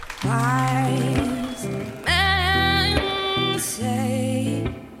Wise men say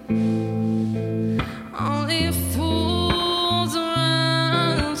only fools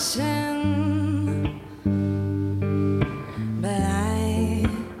rush in, but I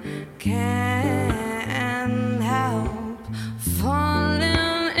can't help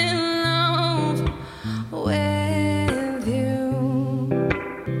falling in love with you.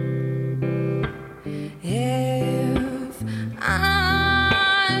 If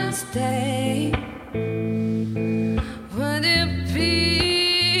I stay, would it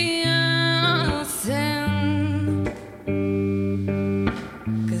be a sin?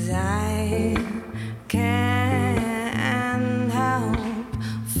 'Cause I can't help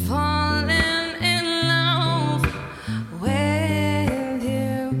falling in love with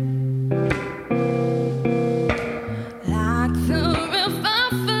you. Like the river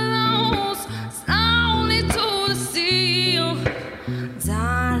flows slowly to the sea,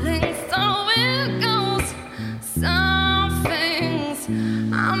 darling, so it goes. Some things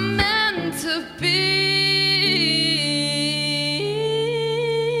are meant to be.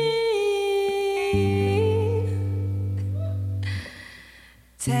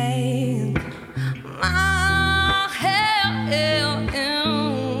 Take my hand,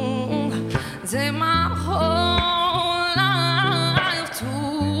 take my whole life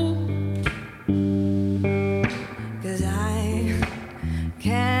too, 'cause I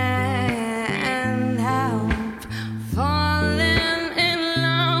can't help falling in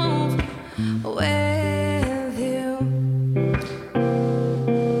love with you.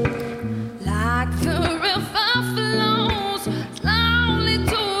 Like the river flows slowly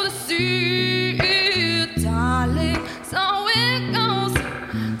to the sea, darling, so it goes.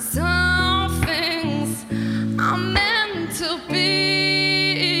 Some things are meant to be.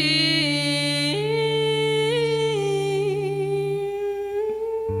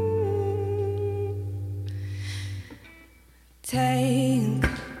 Take